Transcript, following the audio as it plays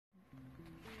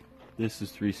This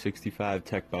is 365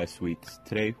 Tech by Sweets.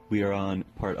 Today we are on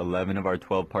part 11 of our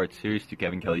 12-part series to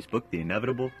Kevin Kelly's book, The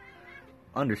Inevitable,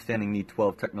 Understanding the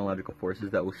 12 Technological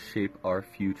Forces That Will Shape Our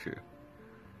Future.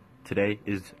 Today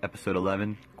is episode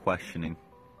 11, Questioning.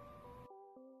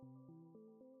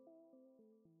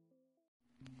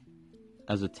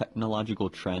 As a technological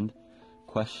trend,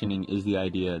 questioning is the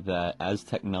idea that as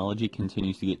technology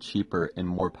continues to get cheaper and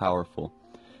more powerful,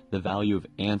 the value of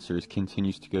answers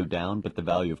continues to go down, but the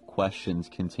value of questions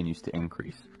continues to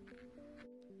increase.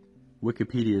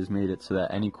 Wikipedia has made it so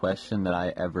that any question that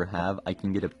I ever have, I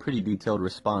can get a pretty detailed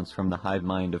response from the hive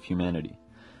mind of humanity.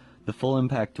 The full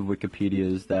impact of Wikipedia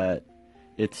is that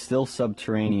it's still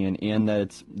subterranean and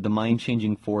that the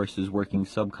mind-changing force is working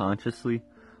subconsciously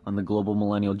on the global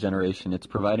millennial generation. It's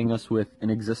providing us with an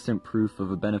existent proof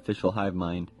of a beneficial hive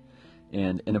mind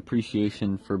and an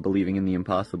appreciation for believing in the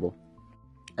impossible.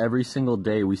 Every single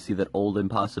day we see that old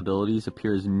impossibilities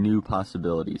appear as new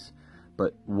possibilities.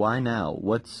 But why now?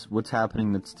 What's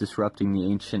happening that's disrupting the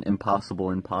ancient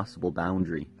impossible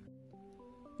boundary?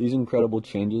 These incredible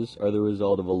changes are the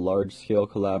result of a large-scale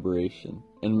collaboration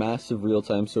and massive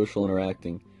real-time social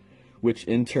interacting, which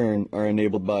in turn are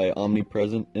enabled by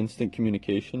omnipresent instant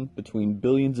communication between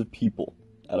billions of people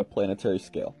at a planetary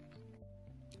scale.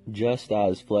 Just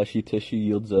as fleshy tissue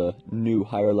yields a new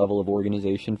higher level of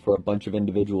organization for a bunch of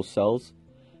individual cells,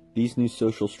 these new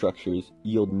social structures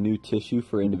yield new tissue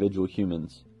for individual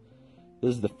humans.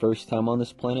 This is the first time on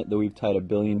this planet that we've tied 1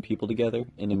 billion people together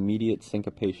in immediate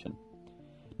syncopation.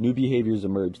 New behaviors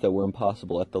emerge that were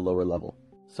impossible at the lower level.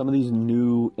 Some of these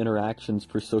new interactions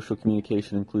for social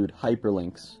communication include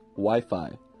hyperlinks,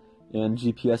 Wi-Fi, and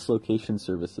GPS location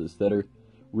services that are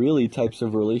really types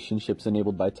of relationships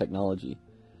enabled by technology.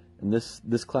 And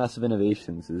this class of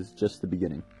innovations is just the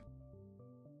beginning.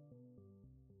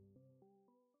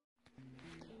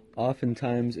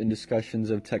 Oftentimes in discussions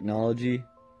of technology,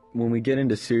 when we get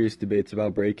into serious debates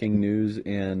about breaking news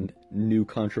and new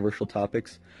controversial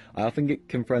topics, I often get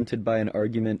confronted by an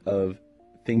argument of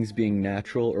things being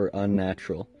natural or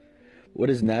unnatural. What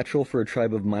is natural for a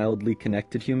tribe of mildly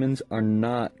connected humans are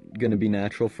not going to be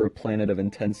natural for a planet of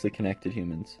intensely connected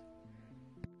humans.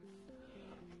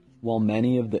 While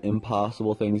many of the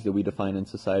impossible things that we define in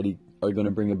society are going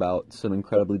to bring about some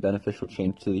incredibly beneficial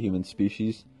change to the human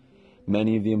species,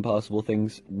 many of the impossible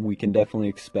things we can definitely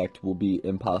expect will be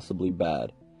impossibly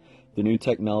bad. The new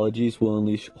technologies will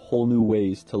unleash whole new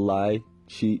ways to lie,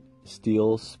 cheat,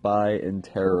 steal, spy, and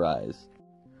terrorize.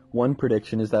 One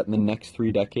prediction is that in the next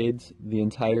 3 decades, the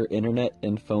entire internet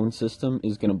and phone system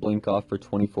is going to blink off for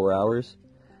 24 hours,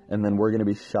 and then we're going to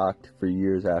be shocked for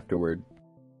years afterward.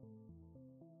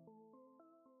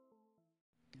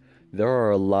 There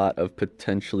are a lot of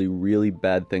potentially really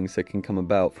bad things that can come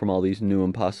about from all these new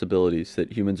impossibilities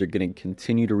that humans are going to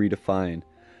continue to redefine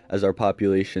as our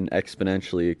population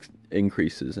exponentially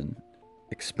increases and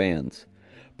expands.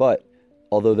 But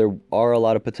although there are a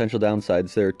lot of potential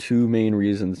downsides, there are 2 main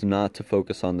reasons not to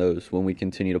focus on those when we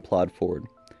continue to plod forward.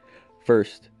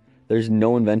 First, there's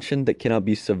no invention that cannot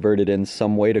be subverted in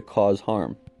some way to cause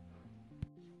harm.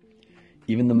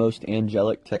 Even the most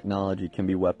angelic technology can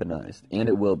be weaponized, and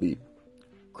it will be.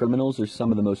 Criminals are some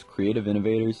of the most creative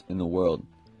innovators in the world,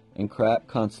 and crap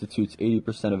constitutes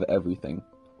 80% of everything.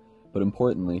 But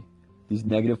importantly, these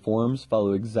negative forms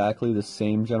follow exactly the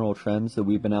same general trends that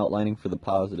we've been outlining for the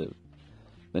positive.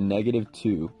 The negative,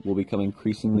 too, will become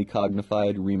increasingly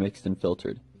cognified, remixed, and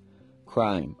filtered.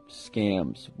 Crime,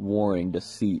 scams, warring,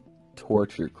 deceit,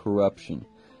 torture, corruption,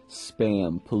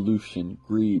 spam, pollution,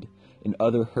 greed, and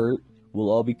other hurt will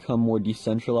all become more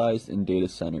decentralized and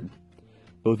data-centered.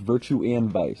 Both virtue and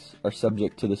vice are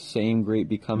subject to the same great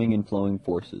becoming and flowing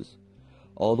forces.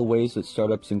 All the ways that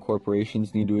startups and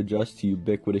corporations need to adjust to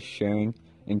ubiquitous sharing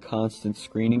and constant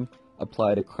screening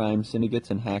apply to crime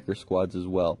syndicates and hacker squads as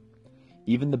well.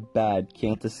 Even the bad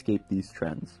can't escape these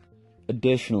trends.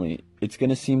 Additionally, it's going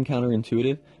to seem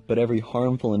counterintuitive, but every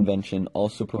harmful invention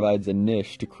also provides a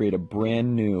niche to create a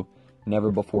brand new,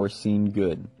 never-before-seen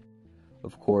good.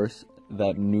 Of course,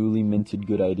 that newly minted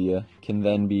good idea can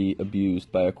then be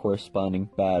abused by a corresponding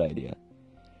bad idea.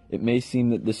 It may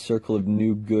seem that this circle of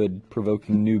new good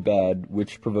provoking new bad,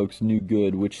 which provokes new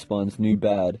good, which spawns new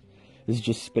bad, is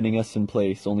just spinning us in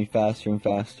place, only faster and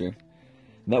faster.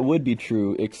 That would be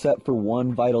true, except for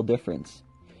one vital difference.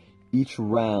 Each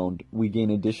round, we gain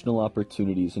additional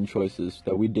opportunities and choices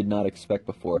that we did not expect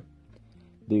before.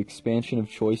 The expansion of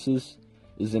choices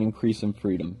is an increase in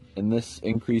freedom, and this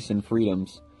increase in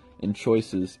freedoms and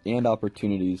choices and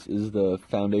opportunities is the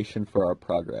foundation for our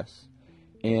progress,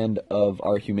 and of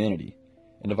our humanity,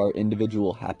 and of our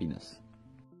individual happiness.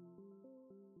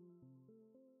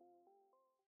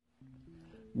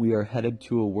 We are headed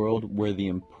to a world where the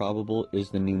improbable is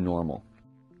the new normal.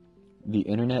 The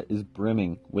internet is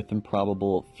brimming with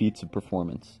improbable feats of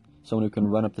performance. Someone who can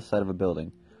run up the side of a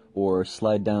building, or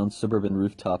slide down suburban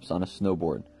rooftops on a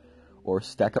snowboard, or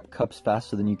stack up cups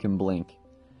faster than you can blink.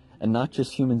 And not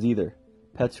just humans either.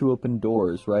 Pets who open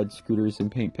doors, ride scooters, and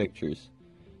paint pictures.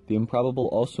 The improbable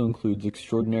also includes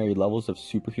extraordinary levels of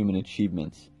superhuman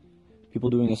achievements. People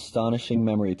doing astonishing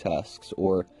memory tasks,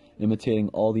 or imitating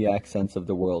all the accents of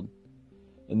the world.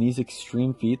 In these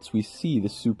extreme feats, we see the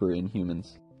super in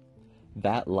humans.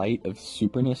 That light of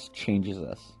superness changes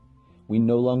us. We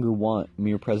no longer want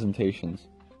mere presentations.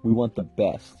 We want the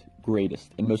best,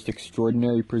 greatest, and most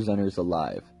extraordinary presenters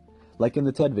alive. Like in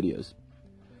the TED videos.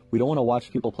 We don't want to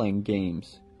watch people playing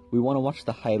games. We want to watch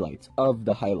the highlights of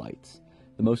the highlights.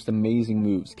 The most amazing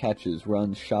moves, catches,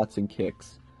 runs, shots, and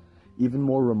kicks. Even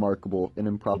more remarkable and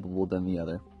improbable than the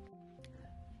other.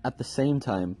 At the same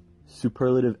time,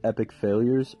 superlative epic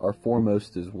failures are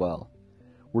foremost as well.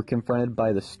 We're confronted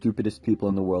by the stupidest people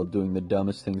in the world doing the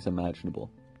dumbest things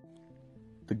imaginable.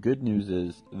 The good news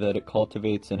is that it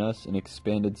cultivates in us an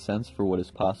expanded sense for what is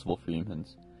possible for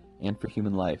humans, and for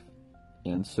human life,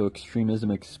 and so extremism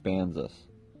expands us.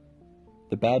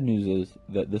 The bad news is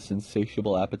that this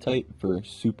insatiable appetite for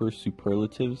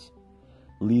superlatives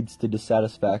leads to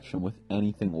dissatisfaction with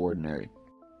anything ordinary.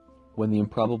 When the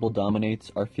improbable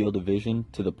dominates our field of vision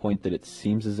to the point that it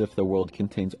seems as if the world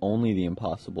contains only the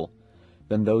impossible,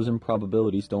 then those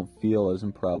improbabilities don't feel as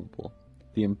improbable.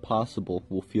 The impossible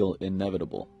will feel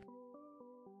inevitable.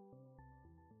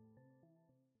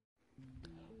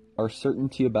 Our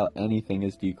certainty about anything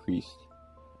is decreased.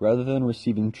 Rather than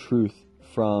receiving truth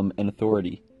from an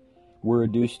authority, we're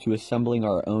reduced to assembling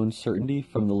our own certainty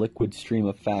from the liquid stream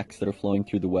of facts that are flowing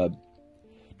through the web.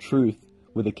 Truth,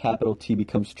 with a capital T,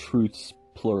 becomes truths,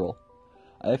 plural.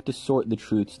 I have to sort the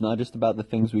truths not just about the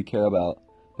things we care about,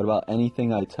 but about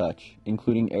anything I touch,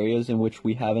 including areas in which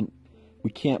we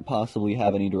can't possibly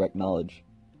have any direct knowledge.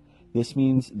 This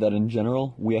means that in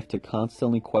general, we have to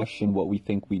constantly question what we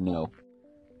think we know.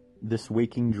 This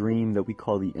waking dream that we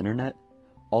call the internet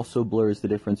also blurs the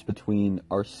difference between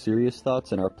our serious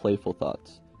thoughts and our playful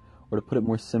thoughts. Or to put it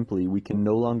more simply, we can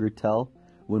no longer tell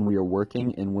when we are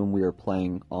working and when we are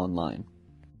playing online.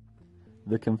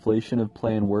 The conflation of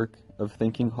play and work, of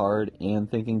thinking hard and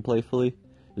thinking playfully,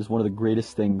 is one of the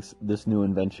greatest things this new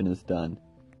invention has done.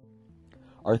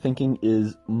 Our thinking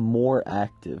is more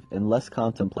active and less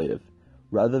contemplative.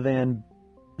 Rather than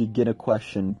begin a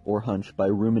question or hunch by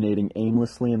ruminating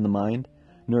aimlessly in the mind,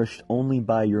 nourished only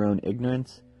by your own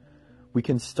ignorance, we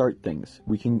can start things.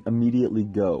 We can immediately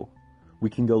go. We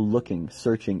can go looking,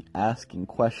 searching, asking,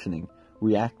 questioning,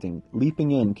 reacting,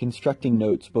 leaping in, constructing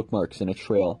notes, bookmarks, and a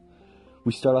trail.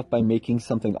 We start off by making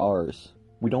something ours.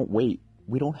 We don't wait.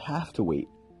 We don't have to wait.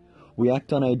 We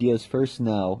act on ideas first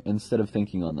now instead of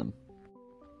thinking on them.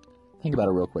 Think about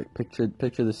it real quick.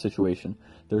 Picture this situation.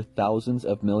 There are thousands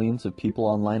of millions of people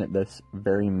online at this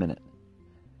very minute.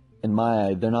 In my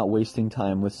eye, they're not wasting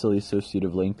time with silly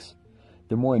associative links.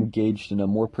 They're more engaged in a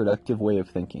more productive way of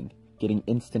thinking, getting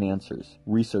instant answers,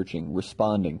 researching,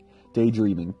 responding,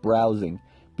 daydreaming, browsing,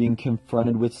 being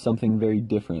confronted with something very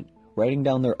different, writing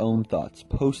down their own thoughts,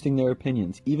 posting their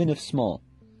opinions, even if small.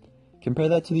 Compare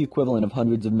that to the equivalent of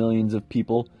hundreds of millions of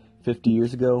people 50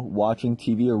 years ago watching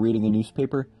TV or reading a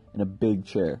newspaper in a big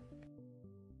chair.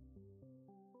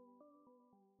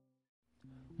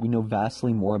 We know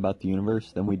vastly more about the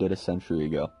universe than we did a century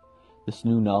ago. This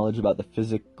new knowledge about the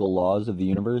physical laws of the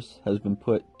universe has been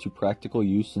put to practical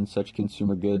use in such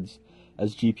consumer goods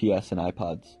as GPS and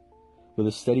iPods. With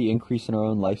a steady increase in our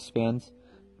own lifespans,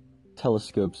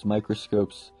 telescopes,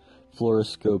 microscopes,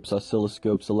 fluoroscopes,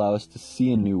 oscilloscopes allow us to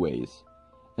see in new ways.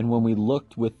 And when we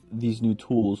looked with these new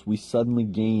tools, we suddenly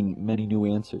gain many new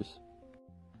answers.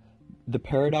 The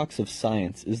paradox of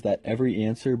science is that every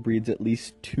answer breeds at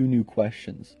least two new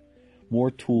questions.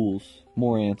 More tools,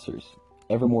 more answers,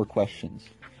 ever more questions.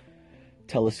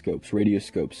 Telescopes,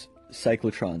 radioscopes,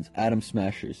 cyclotrons, atom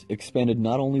smashers expanded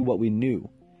not only what we knew,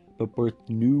 but birthed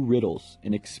new riddles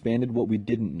and expanded what we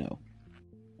didn't know.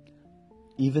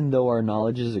 Even though our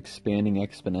knowledge is expanding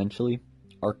exponentially,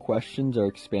 our questions are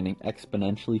expanding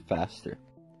exponentially faster.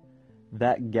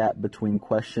 That gap between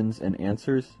questions and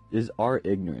answers is our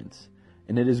ignorance,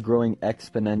 and it is growing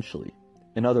exponentially.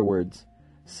 In other words,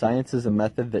 science is a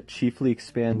method that chiefly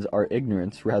expands our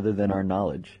ignorance rather than our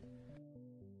knowledge.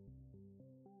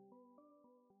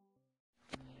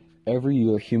 Every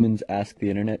year, humans ask the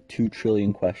internet 2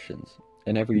 trillion questions,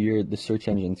 and every year the search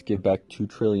engines give back 2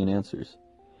 trillion answers.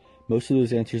 Most of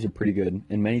those answers are pretty good,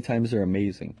 and many times they're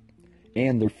amazing.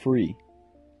 And they're free.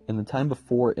 In the time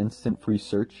before instant free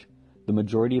search, the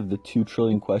majority of the 2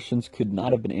 trillion questions could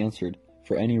not have been answered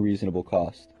for any reasonable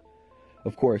cost.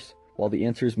 Of course, while the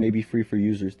answers may be free for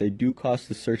users, they do cost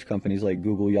the search companies like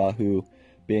Google, Yahoo,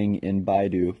 Bing, and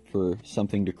Baidu for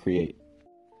something to create.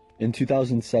 In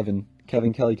 2007,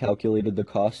 Kevin Kelly calculated the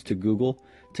cost to Google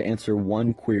to answer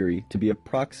one query to be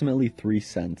approximately 3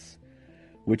 cents,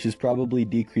 which has probably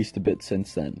decreased a bit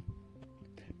since then.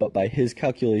 But by his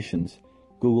calculations,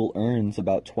 Google earns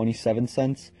about 27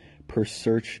 cents per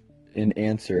search and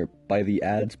answer by the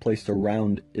ads placed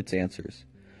around its answers,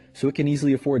 so it can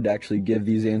easily afford to actually give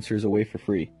these answers away for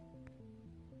free.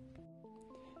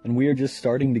 And we are just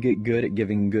starting to get good at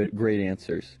giving great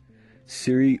answers.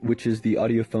 Siri, which is the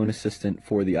audio phone assistant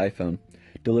for the iPhone,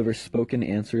 delivers spoken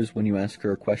answers when you ask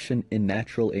her a question in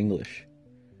natural English.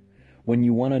 When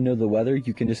you want to know the weather,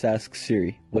 you can just ask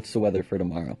Siri, "What's the weather for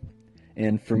tomorrow?"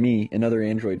 And for me and other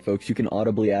Android folks, you can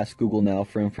audibly ask Google Now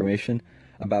for information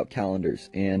about calendars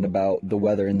and about the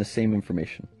weather and the same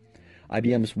information.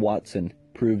 IBM's Watson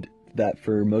proved that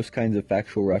for most kinds of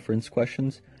factual reference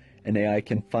questions, an AI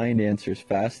can find answers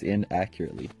fast and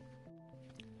accurately.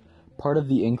 Part of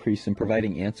the increase in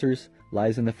providing answers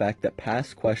lies in the fact that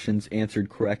past questions answered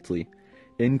correctly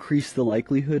increase the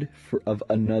likelihood of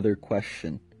another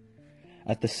question.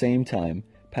 At the same time,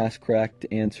 past correct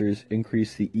answers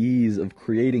increase the ease of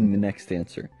creating the next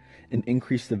answer and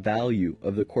increase the value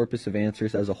of the corpus of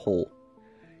answers as a whole.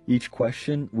 Each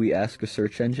question we ask a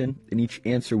search engine and each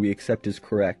answer we accept as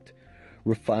correct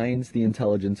refines the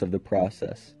intelligence of the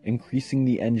process, increasing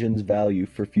the engine's value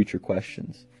for future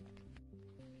questions.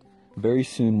 Very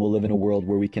soon we'll live in a world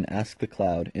where we can ask the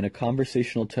cloud, in a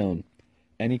conversational tone,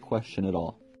 any question at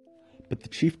all. But the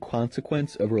chief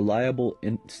consequence of reliable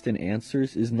instant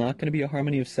answers is not going to be a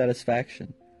harmony of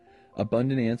satisfaction.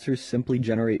 Abundant answers simply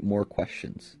generate more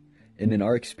questions. And in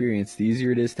our experience, the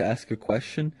easier it is to ask a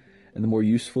question, and the more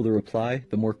useful the reply,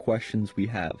 the more questions we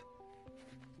have.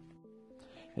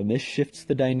 And this shifts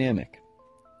the dynamic.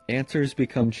 Answers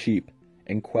become cheap,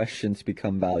 and questions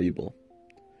become valuable.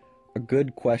 A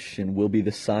good question will be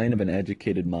the sign of an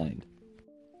educated mind.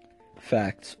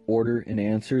 Facts, order, and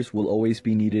answers will always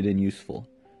be needed and useful.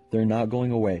 They're not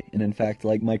going away, and in fact,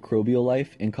 like microbial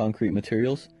life and concrete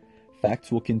materials,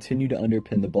 facts will continue to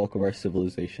underpin the bulk of our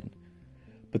civilization.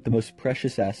 But the most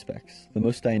precious aspects, the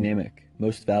most dynamic,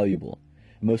 most valuable,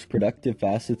 and most productive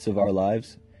facets of our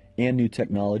lives and new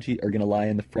technology are going to lie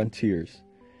in the frontiers,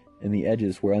 in the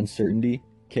edges where uncertainty,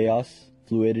 chaos,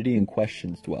 fluidity, and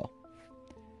questions dwell.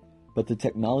 But the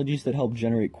technologies that help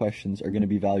generate questions are going to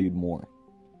be valued more.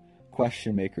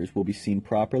 Question makers will be seen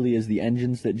properly as the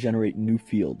engines that generate new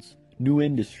fields, new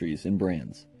industries and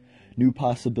brands, new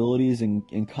possibilities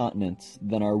and continents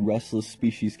than our restless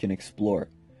species can explore.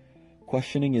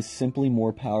 Questioning is simply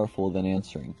more powerful than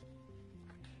answering.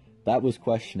 That was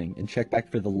questioning, and check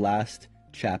back for the last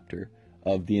chapter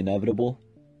of The Inevitable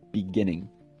Beginning.